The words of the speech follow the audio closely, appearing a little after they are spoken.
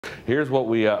Here's what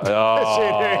we. See,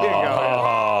 there you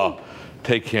go.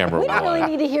 Take camera We one. don't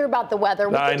really need to hear about the weather.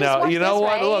 We I can know. just watch You know this,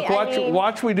 what? right? Look,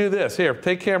 watch me do this. Here,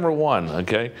 take camera one,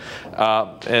 okay?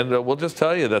 And we'll just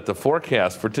tell you that the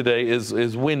forecast for today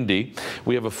is windy.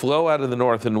 We have a flow out of the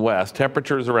north and west.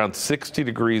 Temperatures around 60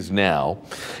 degrees now,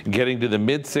 getting to the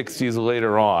mid-60s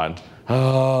later on.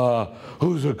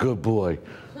 Who's a good boy?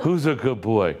 Who's a good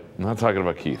boy? I'm not talking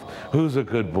about Keith. Who's a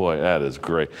good boy? That is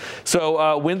great.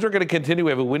 So winds are going to continue. We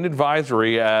have a wind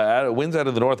advisory. Winds out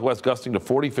of the northwest gusting to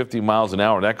 40, 50 miles an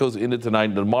hour. That goes into tonight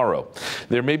and tomorrow.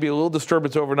 There may be a little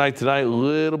disturbance overnight tonight. A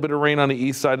little bit of rain on the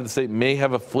east side of the state. May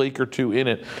have a flake or two in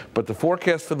it. But the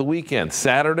forecast for the weekend,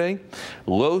 Saturday,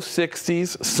 low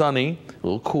 60s, sunny, a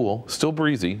little cool, still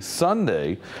breezy.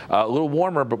 Sunday, a little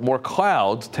warmer, but more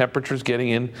clouds. Temperatures getting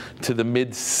into the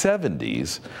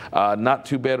mid-70s. Not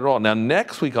too bad at all. Now,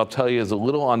 next week, I'll tell you, is a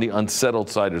little on the unsettled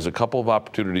side. There's a couple of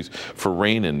opportunities for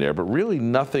rain in there, but really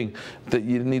nothing that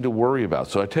you need to worry about.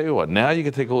 So I tell you what, now you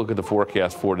can take a look at the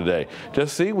forecast for today.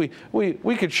 Just see, we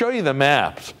could show you the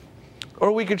maps,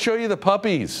 or we could show you the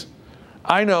puppies.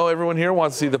 I know everyone here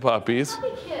wants to see the puppies.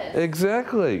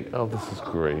 Exactly. Oh, this is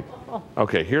great.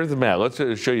 Okay, here's the map. Let's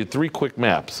show you 3 quick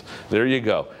maps. There you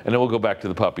go. And then we'll go back to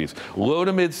the puppies. Low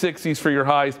to mid 60s for your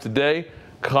highs today.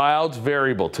 Clouds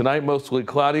variable. Tonight mostly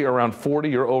cloudy, around 40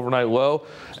 your overnight low.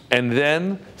 And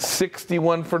then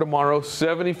 61 for tomorrow,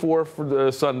 74 for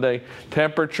the Sunday.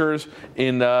 Temperatures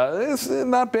in, it's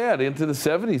not bad, into the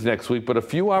 70s next week, but a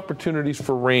few opportunities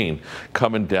for rain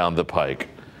coming down the pike.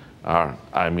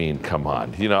 I mean, come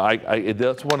on. You know,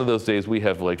 that's one of those days we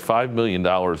have like $5 million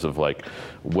of like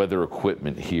weather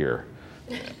equipment here.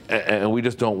 And we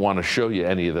just don't want to show you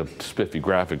any of the spiffy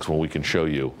graphics when we can show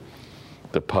you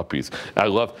the puppies. I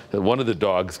love that one of the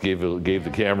dogs gave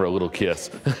the camera a little kiss.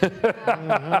 Matt,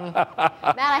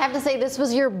 I have to say, this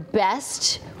was your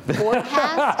best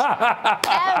forecast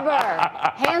ever.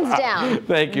 Hands down.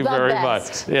 Thank you very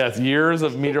much. Yes, years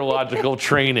of meteorological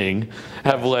training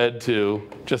have led to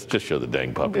just show the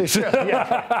dang puppies.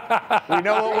 Yeah. We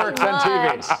know what works on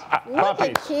TV. Look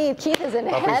at Keith. Keith is in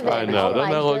heaven. I know. Oh,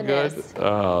 Doesn't that look goodness. good?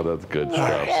 Oh, that's good Look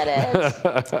stuff. at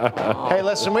it. Hey,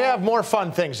 listen, we have more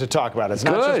fun things to talk about. It's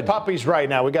not just puppies right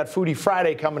now. We got Foodie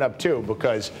Friday coming up, too,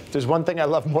 because if there's one thing I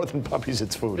love more than puppies,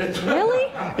 it's food.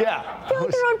 Really? Yeah. I feel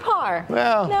like they're on par.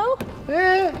 Well, no?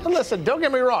 Listen, don't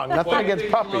get me wrong. Nothing against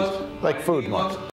puppies, like food more.